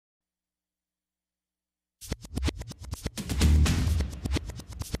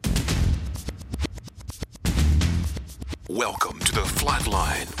Welcome to The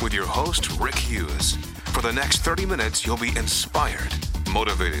Flatline with your host, Rick Hughes. For the next 30 minutes, you'll be inspired,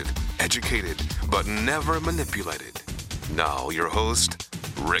 motivated, educated, but never manipulated. Now, your host,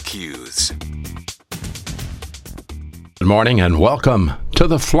 Rick Hughes. Good morning and welcome to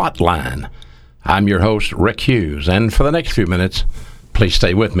The Flatline. I'm your host, Rick Hughes, and for the next few minutes, please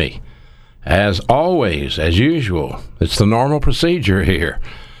stay with me. As always, as usual, it's the normal procedure here.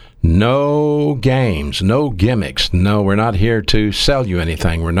 No games, no gimmicks. No, we're not here to sell you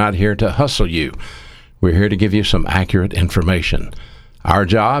anything. We're not here to hustle you. We're here to give you some accurate information. Our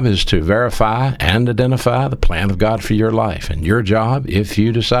job is to verify and identify the plan of God for your life. And your job, if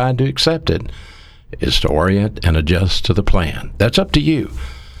you decide to accept it, is to orient and adjust to the plan. That's up to you.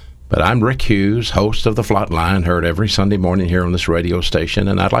 But I'm Rick Hughes, host of The Flatline, heard every Sunday morning here on this radio station,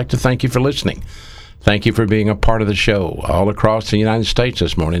 and I'd like to thank you for listening. Thank you for being a part of the show. All across the United States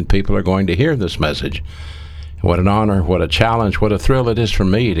this morning, people are going to hear this message. What an honor, what a challenge, what a thrill it is for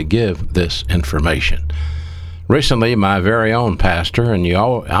me to give this information. Recently, my very own pastor, and I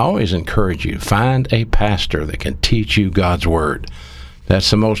always encourage you, find a pastor that can teach you God's Word. That's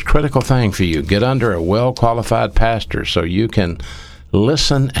the most critical thing for you. Get under a well-qualified pastor so you can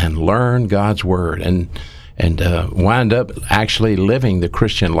listen and learn God's Word and wind up actually living the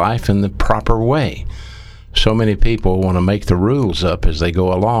Christian life in the proper way. So many people want to make the rules up as they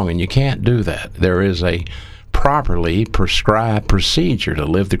go along, and you can't do that. There is a properly prescribed procedure to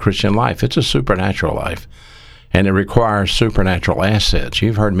live the Christian life. It's a supernatural life, and it requires supernatural assets.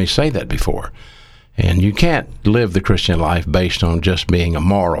 You've heard me say that before. And you can't live the Christian life based on just being a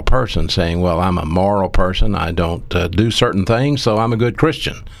moral person, saying, well, I'm a moral person, I don't do certain things, so I'm a good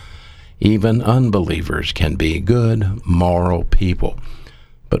Christian. Even unbelievers can be good, moral people.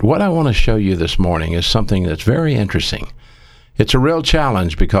 But what I want to show you this morning is something that's very interesting. It's a real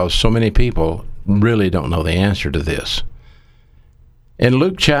challenge because so many people really don't know the answer to this.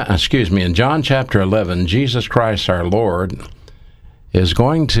 In John chapter 11, Jesus Christ our Lord is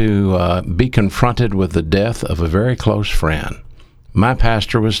going to be confronted with the death of a very close friend. My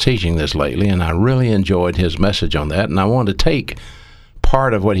pastor was teaching this lately, and I really enjoyed his message on that, and I wanted to take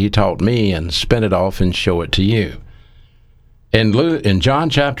part of what he taught me and spin it off and show it to you. In John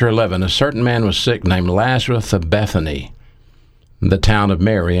chapter 11, a certain man was sick named Lazarus of Bethany, the town of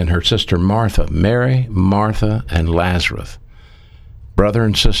Mary and her sister Martha. Mary, Martha, and Lazarus, brother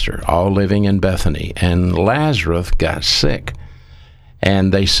and sister, all living in Bethany. And Lazarus got sick,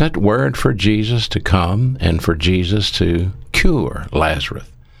 and they sent word for Jesus to come and for Jesus to cure Lazarus.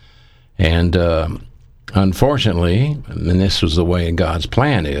 And unfortunately, and this was the way God's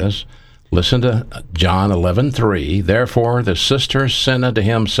plan is, listen to John 11:3. Therefore the sisters sent unto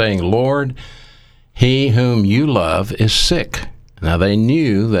him, saying, Lord, he whom you love is sick. Now they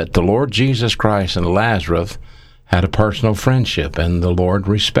knew that the Lord Jesus Christ and Lazarus had a personal friendship, and the Lord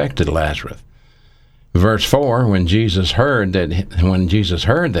respected Lazarus. Verse 4, when Jesus heard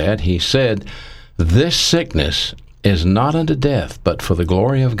that, he said, this sickness is not unto death, but for the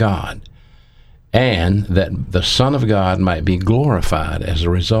glory of God, and that the Son of God might be glorified as a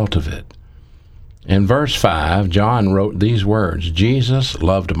result of it. In verse 5, John wrote these words, Jesus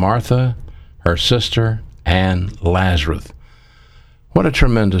loved Martha, her sister, and Lazarus. What a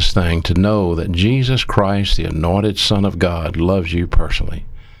tremendous thing to know that Jesus Christ, the anointed Son of God, loves you personally.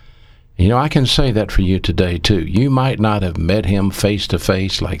 You know, I can say that for you today, too. You might not have met him face to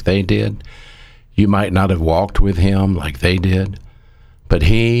face like they did. You might not have walked with him like they did. But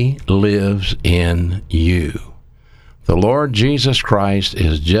he lives in you. The Lord Jesus Christ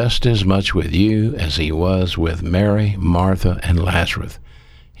is just as much with you as he was with Mary, Martha, and Lazarus.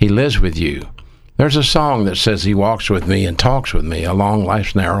 He lives with you. There's a song that says he walks with me and talks with me along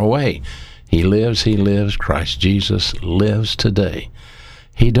life's narrow way. He lives, Christ Jesus lives today.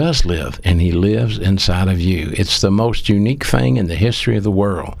 He does live, and he lives inside of you. It's the most unique thing in the history of the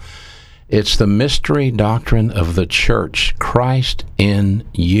world. It's the mystery doctrine of the church, Christ in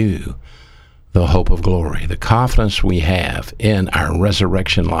you, the hope of glory, the confidence we have in our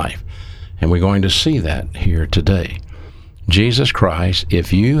resurrection life. And we're going to see that here today. Jesus Christ,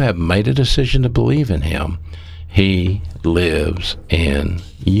 if you have made a decision to believe in him, he lives in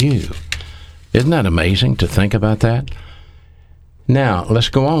you. Isn't that amazing to think about that? Now, let's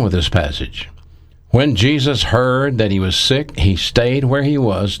go on with this passage. When Jesus heard that he was sick, he stayed where he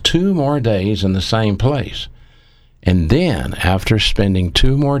was 2 more days in the same place. And then, after spending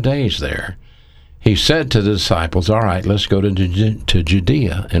 2 more days there, he said to the disciples, all right, let's go to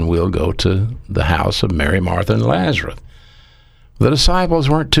Judea, and we'll go to the house of Mary, Martha, and Lazarus. The disciples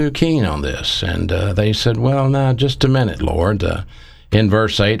weren't too keen on this, and they said, well, now, just a minute, Lord. in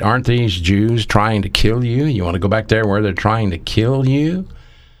verse 8, aren't these Jews trying to kill you? You want to go back there where they're trying to kill you?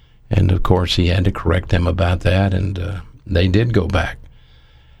 And, of course, he had to correct them about that, and they did go back.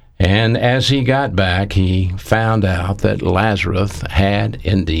 And as he got back, he found out that Lazarus had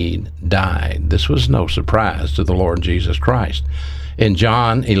indeed died. This was no surprise to the Lord Jesus Christ. In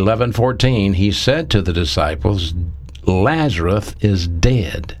John 11:14, he said to the disciples, Lazarus is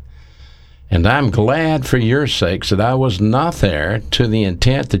dead. And I'm glad for your sakes that I was not there to the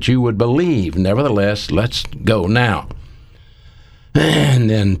intent that you would believe. Nevertheless, let's go now. And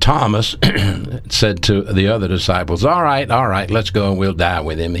then Thomas said to the other disciples, all right, let's go and we'll die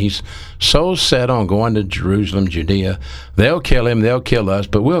with him. He's so set on going to Jerusalem, Judea. They'll kill him, they'll kill us,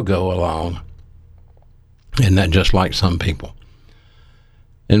 but we'll go along. Isn't that just like some people?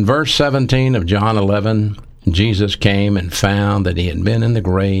 In verse 17 of John 11, Jesus came and found that he had been in the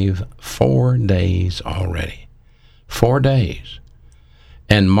grave 4 days already. 4 days.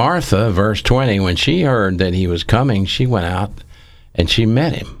 And Martha, verse 20, when she heard that he was coming, she went out and she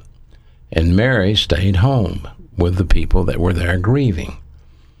met him. And Mary stayed home with the people that were there grieving.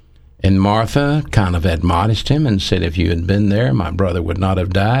 And Martha kind of admonished him and said, if you had been there, my brother would not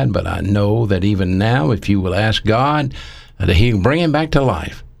have died. But I know that even now, if you will ask God, that he'll bring him back to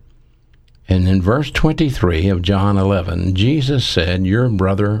life. And in verse 23 of John 11, Jesus said, your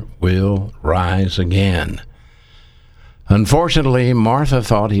brother will rise again. Unfortunately, Martha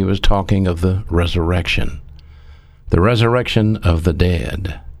thought he was talking of the resurrection of the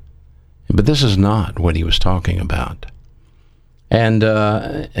dead. But this is not what he was talking about.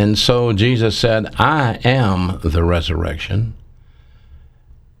 And so Jesus said, I am the resurrection,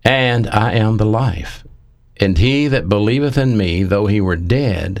 and I am the life. And he that believeth in me, though he were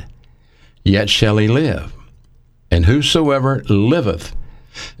dead, yet shall he live. And whosoever liveth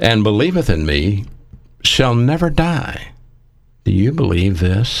and believeth in me shall never die. Do you believe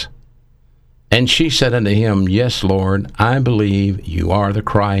this? And she said unto him, yes, Lord, I believe you are the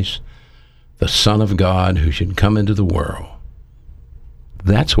Christ, the Son of God, who should come into the world.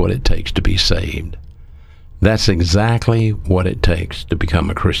 That's what it takes to be saved. That's exactly what it takes to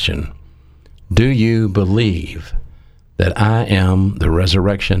become a Christian. Do you believe that I am the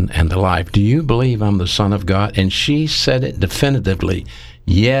resurrection and the life? Do you believe I'm the Son of God? And she said it definitively,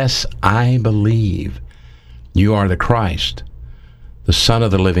 yes, I believe you are the Christ, the Son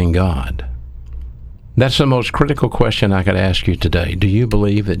of the living God. That's the most critical question I could ask you today. Do you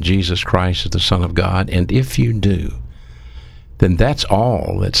believe that Jesus Christ is the Son of God? And if you do, then that's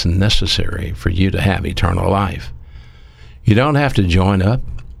all that's necessary for you to have eternal life. You don't have to join up.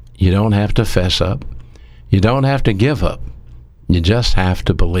 You don't have to fess up. You don't have to give up. You just have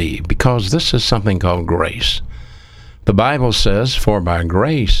to believe, because this is something called grace. The Bible says, for by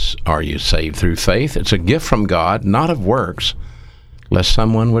grace are you saved through faith. It's a gift from God, not of works, lest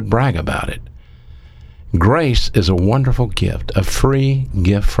someone would brag about it. Grace is a wonderful gift, a free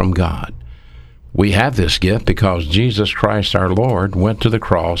gift from God. We have this gift because Jesus Christ our Lord went to the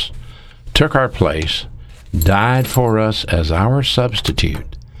cross, took our place, died for us as our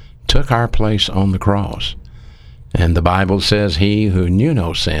substitute, took our place on the cross. And the Bible says he who knew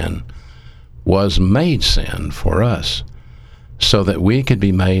no sin was made sin for us, so that we could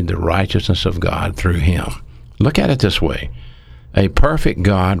be made the righteousness of God through him. Look at it this way. A perfect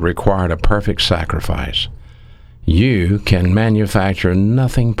God required a perfect sacrifice. You can manufacture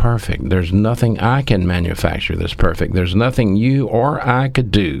nothing perfect. There's nothing I can manufacture that's perfect. There's nothing you or I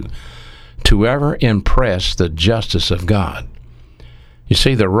could do to ever impress the justice of God. You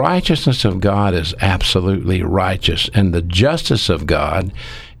see, the righteousness of God is absolutely righteous, and the justice of God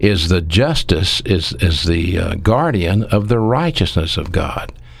is the guardian of the righteousness of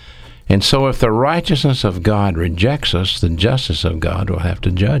God. And so if the righteousness of God rejects us, the justice of God will have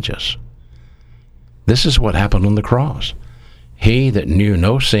to judge us. This is what happened on the cross. He that knew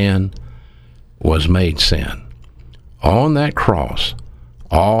no sin was made sin. On that cross,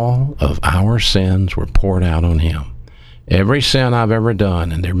 all of our sins were poured out on him. Every sin I've ever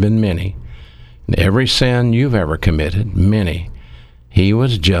done, and there have been many, and every sin you've ever committed, many, he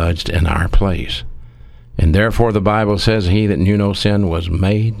was judged in our place. And therefore the Bible says he that knew no sin was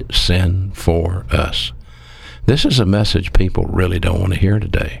made sin for us. This is a message people really don't want to hear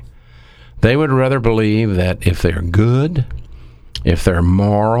today. They would rather believe that if they're good, if they're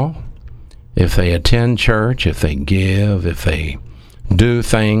moral, if they attend church, if they give, if they do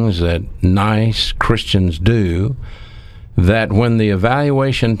things that nice Christians do, that when the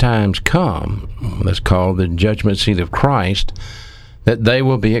evaluation times come, that's called the judgment seat of Christ, that they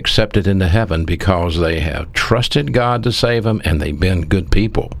will be accepted into heaven because they have trusted God to save them and they've been good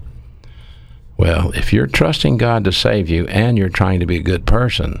people. Well, if you're trusting God to save you and you're trying to be a good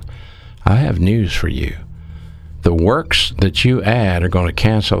person, I have news for you. The works that you add are going to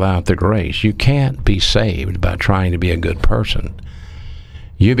cancel out the grace. You can't be saved by trying to be a good person.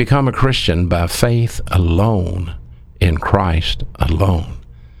 You become a Christian by faith alone, in Christ alone.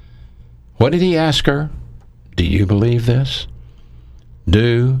 What did he ask her? Do you believe this?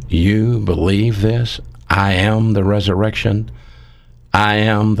 Do you believe this? I am the resurrection. I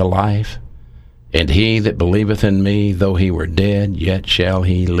am the life. And he that believeth in me, though he were dead, yet shall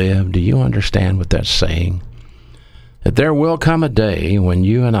he live. Do you understand what that's saying? That there will come a day when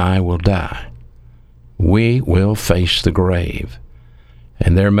you and I will die. We will face the grave.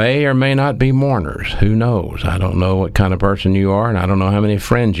 And there may or may not be mourners. Who knows? I don't know what kind of person you are, and I don't know how many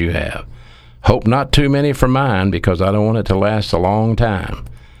friends you have. Hope not too many for mine, because I don't want it to last a long time.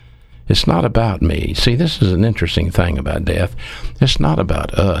 It's not about me. See, this is an interesting thing about death. It's not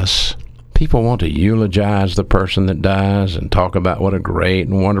about us. People want to eulogize the person that dies and talk about what a great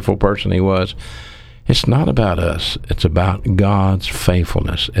and wonderful person he was. It's not about us. It's about God's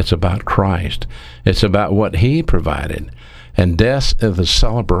faithfulness. It's about Christ. It's about what he provided. And death is the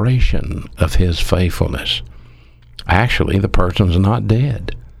celebration of his faithfulness. Actually, the person's not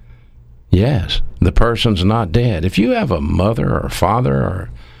dead. Yes, the person's not dead. If you have a mother or a father or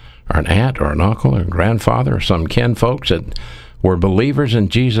an aunt or an uncle or a grandfather or some kin folks that were believers in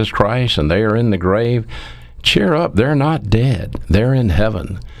Jesus Christ and they are in the grave, cheer up. They're not dead. They're in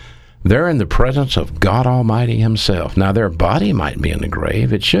heaven. They're in the presence of God Almighty himself. Now, their body might be in the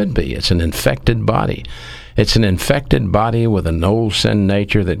grave. It should be. It's an infected body. It's an infected body with an old sin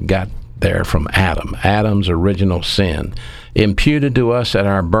nature that got there from Adam. Adam's original sin, imputed to us at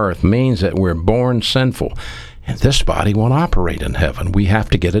our birth, means that we're born sinful. And this body won't operate in heaven. We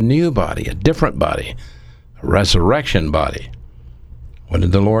have to get a new body, a different body, a resurrection body. What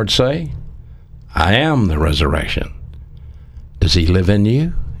did the Lord say? I am the resurrection. Does he live in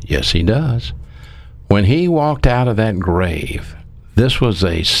you? Yes, he does. When he walked out of that grave, this was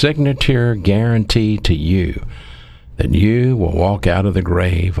a signature guarantee to you that you will walk out of the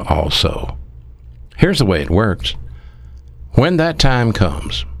grave also. Here's the way it works. When that time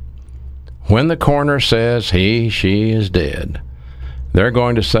comes, when the coroner says she is dead, they're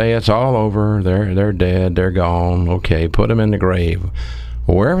going to say it's all over, they're dead, they're gone, okay, put them in the grave.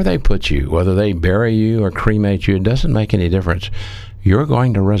 Wherever they put you, whether they bury you or cremate you, it doesn't make any difference. You're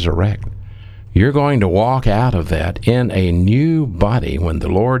going to resurrect. You're going to walk out of that in a new body when the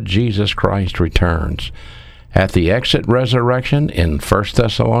Lord Jesus Christ returns. At the exit resurrection in 1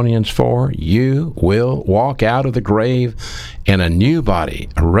 Thessalonians 4, you will walk out of the grave in a new body,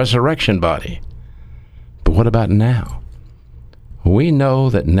 a resurrection body. But what about now? We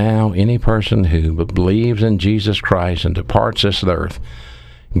know that now any person who believes in Jesus Christ and departs this earth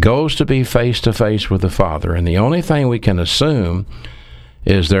goes to be face to face with the Father. And the only thing we can assume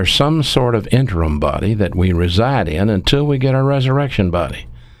is there's some sort of interim body that we reside in until we get our resurrection body.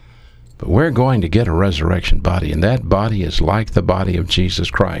 But we're going to get a resurrection body, and that body is like the body of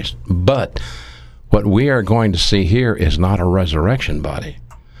Jesus Christ. But what we are going to see here is not a resurrection body.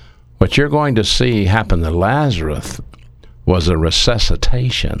 What you're going to see happen to Lazarus was a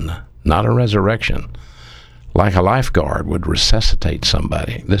resuscitation, not a resurrection. Like a lifeguard would resuscitate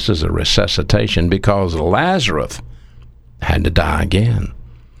somebody. This is a resuscitation because Lazarus had to die again.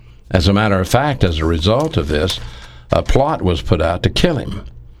 As a matter of fact, as a result of this, a plot was put out to kill him.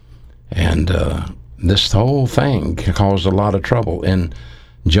 And this whole thing caused a lot of trouble. In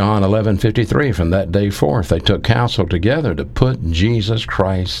John 11:53, from that day forth, they took counsel together to put Jesus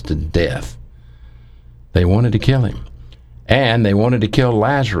Christ to death. They wanted to kill him. And they wanted to kill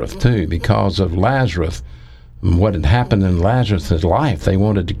Lazarus, too, because of Lazarus, what had happened in Lazarus' life. They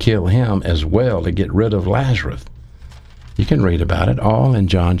wanted to kill him as well to get rid of Lazarus. You can read about it all in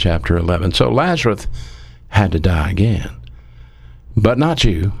John chapter 11. So Lazarus had to die again. But not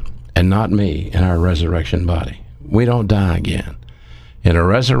you and not me in our resurrection body. We don't die again. In a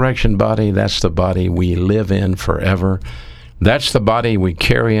resurrection body, that's the body we live in forever. That's the body we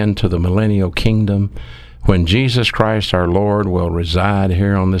carry into the millennial kingdom, when Jesus Christ our Lord will reside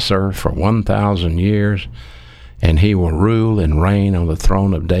here on this earth for 1,000 years, and he will rule and reign on the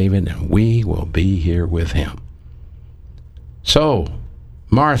throne of David, and we will be here with him. So,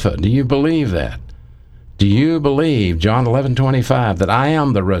 Martha, do you believe that? Do you believe, John 11:25, that I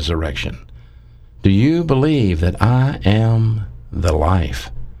am the resurrection? Do you believe that I am the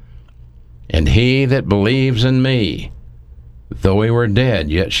life? And he that believes in me, though he were dead,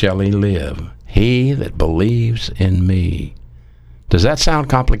 yet shall he live. He that believes in me. Does that sound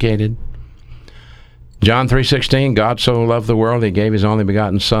complicated? John 3:16, God so loved the world, he gave his only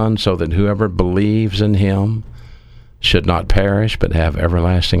begotten Son, so that whoever believes in him should not perish, but have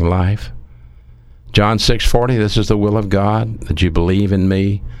everlasting life. John 6:40, this is the will of God, that you believe in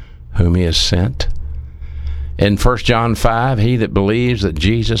me, whom he has sent. In 1 John 5, he that believes that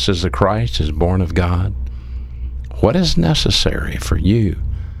Jesus is the Christ is born of God. What is necessary for you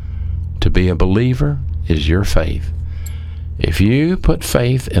to be a believer is your faith. If you put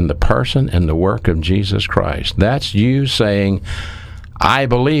faith in the person and the work of Jesus Christ, that's you saying, I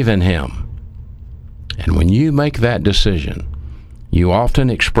believe in him. And when you make that decision, you often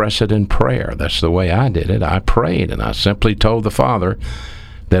express it in prayer. That's the way I did it. I prayed, and I simply told the Father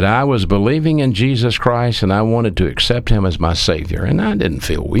that I was believing in Jesus Christ and I wanted to accept him as my Savior. And I didn't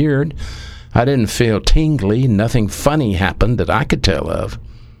feel weird. I didn't feel tingly. Nothing funny happened that I could tell of.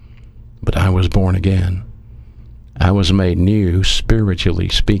 But I was born again. I was made new, spiritually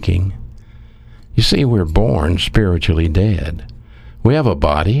speaking. You see, we're born spiritually dead. We have a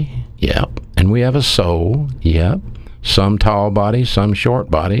body, yep, and we have a soul, yep. Some tall bodies, some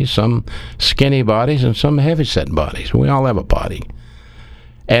short bodies, some skinny bodies, and some heavy-set bodies. We all have a body.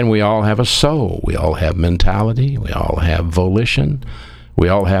 And we all have a soul. We all have mentality. We all have volition. We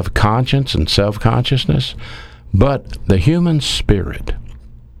all have conscience and self-consciousness. But the human spirit,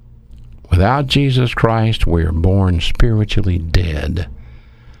 without Jesus Christ, we are born spiritually dead.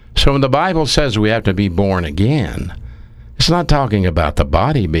 So when the Bible says we have to be born again, it's not talking about the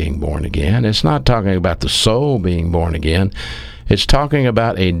body being born again. It's not talking about the soul being born again. It's talking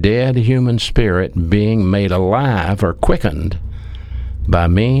about a dead human spirit being made alive or quickened by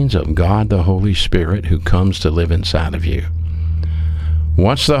means of God the Holy Spirit who comes to live inside of you.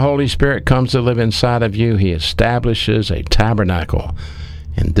 Once the Holy Spirit comes to live inside of you, he establishes a tabernacle.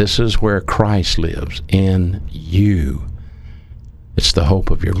 And this is where Christ lives, in you. It's the hope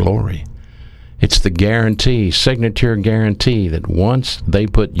of your glory. It's the guarantee, signature guarantee, that once they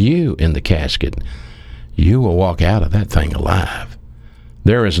put you in the casket, you will walk out of that thing alive.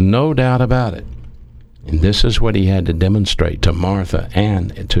 There is no doubt about it. And this is what he had to demonstrate to Martha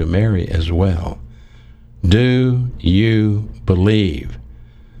and to Mary as well. Do you believe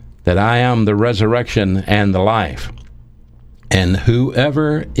that I am the resurrection and the life? And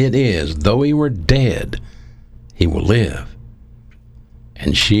whoever it is, though he were dead, he will live.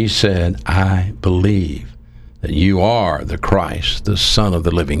 And she said, I believe that you are the Christ, the Son of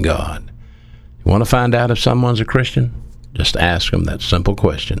the living God. You want to find out if someone's a Christian? Just ask them that simple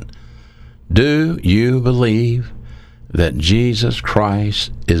question. Do you believe that Jesus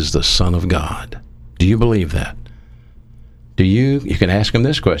Christ is the Son of God? Do you believe that? You can ask them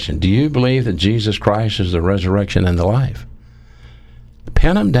this question. Do you believe that Jesus Christ is the resurrection and the life?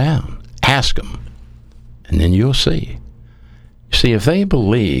 Pen them down. Ask them. And then you'll see. See, if they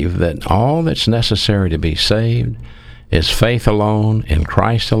believe that all that's necessary to be saved is faith alone in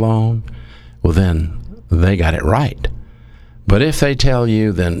Christ alone, well, then they got it right. But if they tell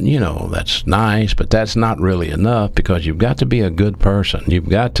you, then, that's nice, but that's not really enough, because you've got to be a good person. You've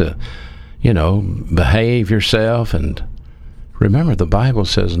got to, behave yourself. And remember, the Bible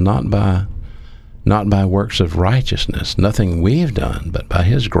says not by works of righteousness, nothing we've done, but by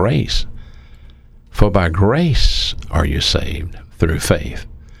his grace. For by grace are you saved, through faith,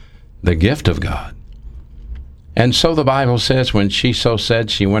 the gift of God. And so the Bible says, when she so said,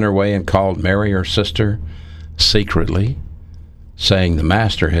 she went her way and called Mary, her sister, secretly, saying, the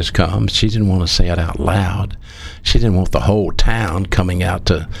Master has come. She didn't want to say it out loud. She didn't want the whole town coming out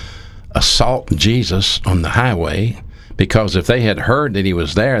to assault Jesus on the highway, because if they had heard that he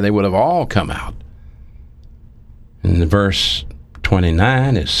was there, they would have all come out. In verse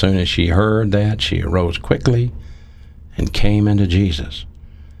 29, as soon as she heard that, she arose quickly and came into Jesus.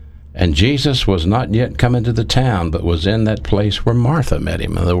 And Jesus was not yet come into the town, but was in that place where Martha met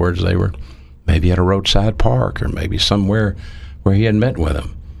him. In other words, they were maybe at a roadside park, or maybe somewhere where he had met with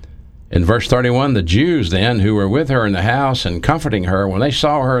him. In verse 31, the Jews then, who were with her in the house and comforting her, when they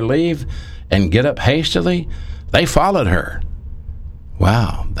saw her leave and get up hastily, they followed her.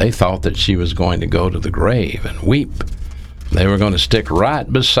 Wow, they thought that she was going to go to the grave and weep. They were going to stick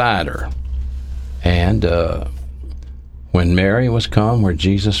right beside her. And when Mary was come where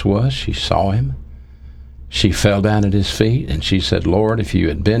Jesus was, she saw him. She fell down at his feet, and she said, Lord, if you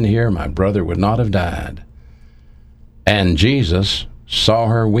had been here, my brother would not have died. And Jesus saw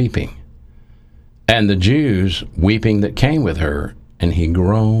her weeping, and the Jews weeping that came with her, and he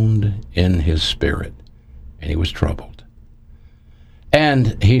groaned in his spirit, and he was troubled.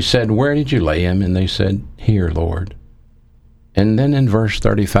 And he said, where did you lay him? And they said, here, Lord. And then in verse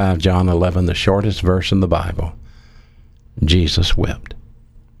 35, John 11, the shortest verse in the Bible, Jesus wept.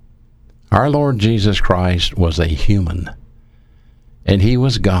 Our Lord Jesus Christ was a human, and he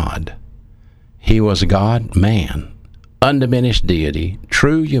was God. He was God-man, undiminished deity,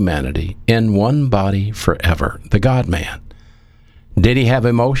 true humanity, in one body forever, the God-man. Did he have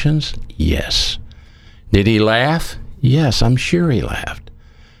emotions? Yes. Did he laugh? Yes, I'm sure he laughed.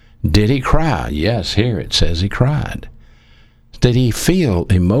 Did he cry? Yes, here it says he cried. Did he feel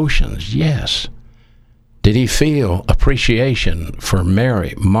emotions? Yes. Did he feel appreciation for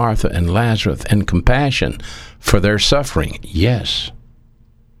Mary, Martha, and Lazarus, and compassion for their suffering? Yes.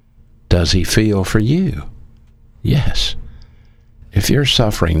 Does he feel for you? Yes. If you're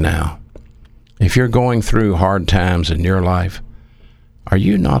suffering now, if you're going through hard times in your life, are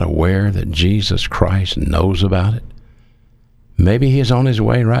you not aware that Jesus Christ knows about it? Maybe he's on his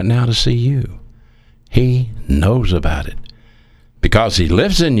way right now to see you. He knows about it because he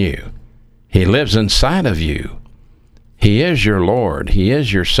lives in you. He lives inside of you. He is your Lord. He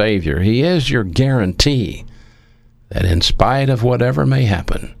is your Savior. He is your guarantee that in spite of whatever may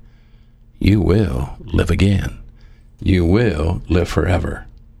happen, you will live again. You will live forever.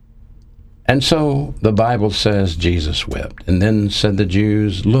 And so the Bible says Jesus wept. And then said the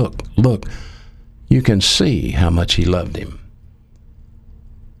Jews, look, you can see how much he loved him.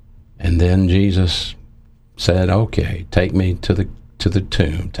 And then Jesus said, okay, take me to the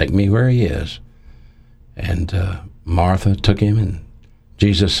tomb. Take me where he is. And Martha took him, and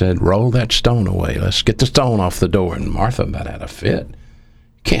Jesus said, roll that stone away. Let's get the stone off the door. And Martha about had a fit.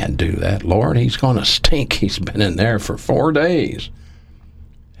 Can't do that, Lord. He's going to stink. He's been in there for 4 days.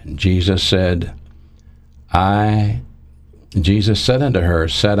 And Jesus said, Jesus said unto her,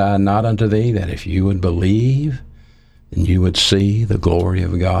 said I not unto thee that if you would believe, then you would see the glory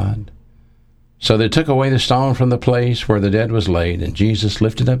of God? So they took away the stone from the place where the dead was laid, and Jesus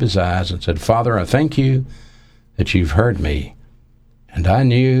lifted up his eyes and said, Father, I thank you that you've heard me, and I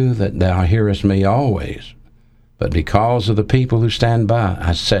knew that thou hearest me always. But because of the people who stand by,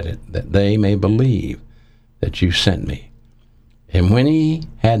 I said it, that they may believe that you sent me. And when he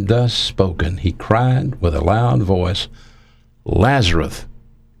had thus spoken, he cried with a loud voice, Lazarus,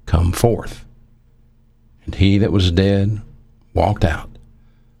 come forth. And he that was dead walked out,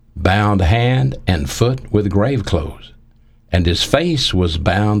 bound hand and foot with grave clothes, and his face was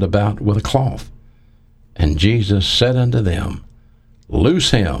bound about with a cloth. And Jesus said unto them,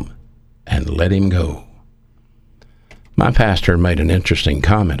 Loose him, and let him go. My pastor made an interesting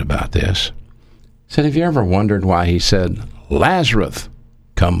comment about this. He said, have you ever wondered why he said, Lazarus,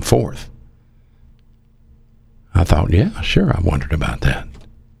 come forth? I thought, yeah, sure, I wondered about that.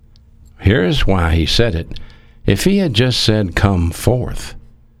 Here's why he said it. If he had just said, come forth,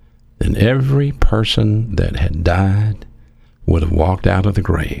 then every person that had died would have walked out of the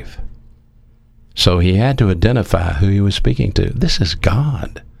grave. So he had to identify who he was speaking to. This is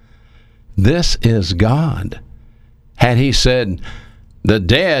God. This is God. Had he said, the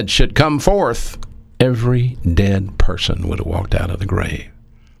dead should come forth, every dead person would have walked out of the grave.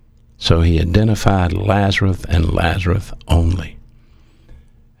 So he identified Lazarus and Lazarus only.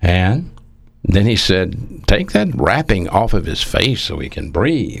 And then he said, take that wrapping off of his face so he can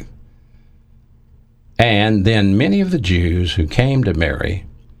breathe. And then many of the Jews who came to Mary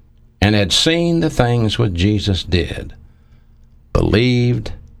and had seen the things which Jesus did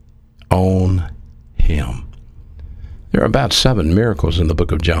believed on him. There are about 7 miracles in the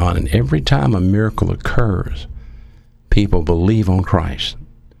book of John, and every time a miracle occurs, people believe on Christ.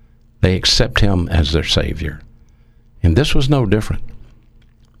 They accept him as their Savior. And this was no different.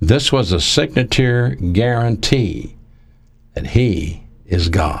 This was a signature guarantee that he is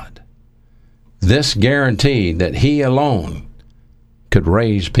God. This guaranteed that he alone could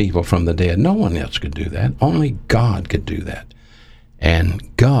raise people from the dead. No one else could do that. Only God could do that.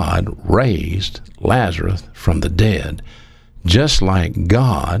 And God raised Lazarus from the dead, just like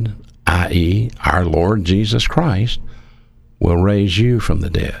God, i.e., our Lord Jesus Christ, will raise you from the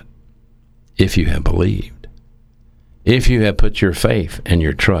dead if you have believed, if you have put your faith and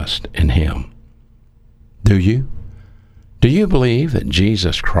your trust in him. Do you? Do you believe that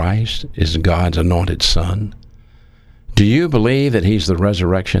Jesus Christ is God's anointed Son? Do you believe that he's the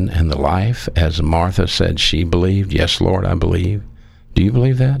resurrection and the life, as Martha said she believed? Yes, Lord, I believe. Do you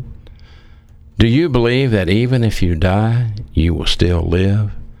believe that? Do you believe that even if you die, you will still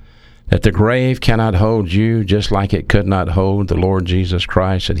live? That the grave cannot hold you just like it could not hold the Lord Jesus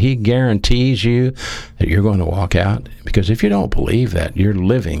Christ? That he guarantees you that you're going to walk out? Because if you don't believe that, you're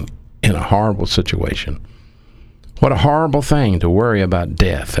living in a horrible situation. What a horrible thing to worry about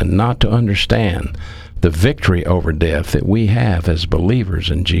death and not to understand the victory over death that we have as believers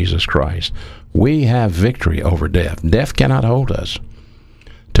in Jesus Christ. We have victory over death. Death cannot hold us.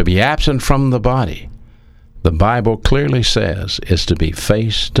 To be absent from the body, the Bible clearly says, is to be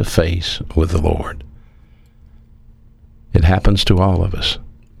face to face with the Lord. It happens to all of us.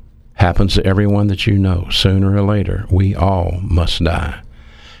 Happens to everyone that you know. Sooner or later, we all must die.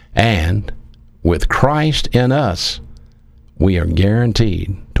 And with Christ in us, we are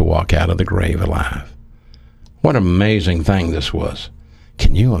guaranteed to walk out of the grave alive. What an amazing thing this was.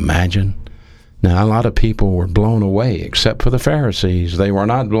 Can you imagine? Now, a lot of people were blown away, except for the Pharisees. They were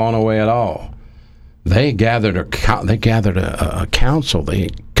not blown away at all. They gathered a council. They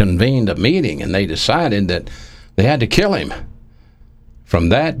convened a meeting, and they decided that they had to kill him. From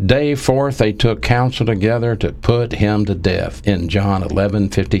that day forth, they took counsel together to put him to death. In John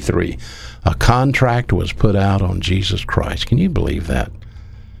 11:53, a contract was put out on Jesus Christ. Can you believe that?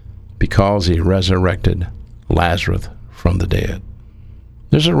 Because he resurrected Lazarus from the dead.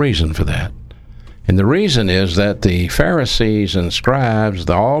 There's a reason for that. And the reason is that the Pharisees and scribes,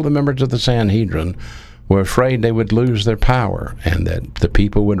 all the members of the Sanhedrin, were afraid they would lose their power and that the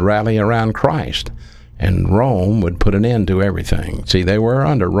people would rally around Christ and Rome would put an end to everything. See, they were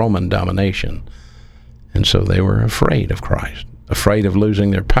under Roman domination, and so they were afraid of Christ, afraid of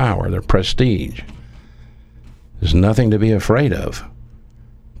losing their power, their prestige. There's nothing to be afraid of.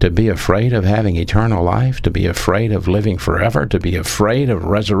 To be afraid of having eternal life, to be afraid of living forever, to be afraid of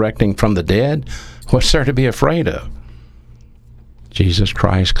resurrecting from the dead, what's there to be afraid of? Jesus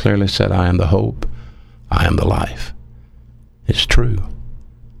Christ clearly said, I am the hope, I am the life. It's true.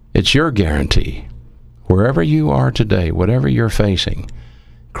 It's your guarantee. Wherever you are today, whatever you're facing,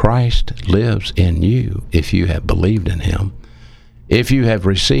 Christ lives in you if you have believed in him, if you have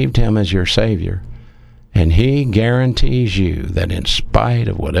received him as your Savior. And he guarantees you that in spite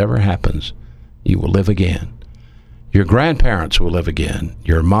of whatever happens, you will live again. Your grandparents will live again.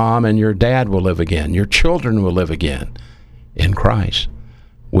 Your mom and your dad will live again. Your children will live again. In Christ,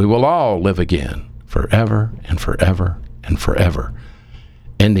 we will all live again forever and forever and forever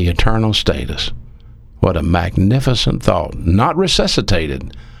in the eternal status. What a magnificent thought. Not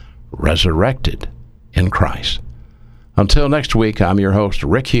resuscitated, resurrected in Christ. Until next week, I'm your host,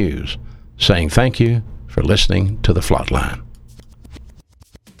 Rick Hughes, saying thank you for listening to The Flatline.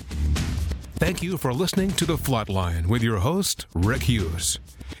 Thank you for listening to The Flatline with your host, Rick Hughes.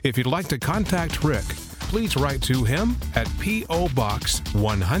 If you'd like to contact Rick, please write to him at P.O. Box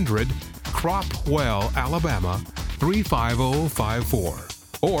 100, Cropwell, Alabama 35054,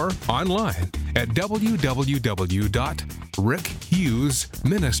 or online at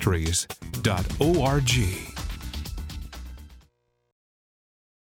www.rickhughesministries.org.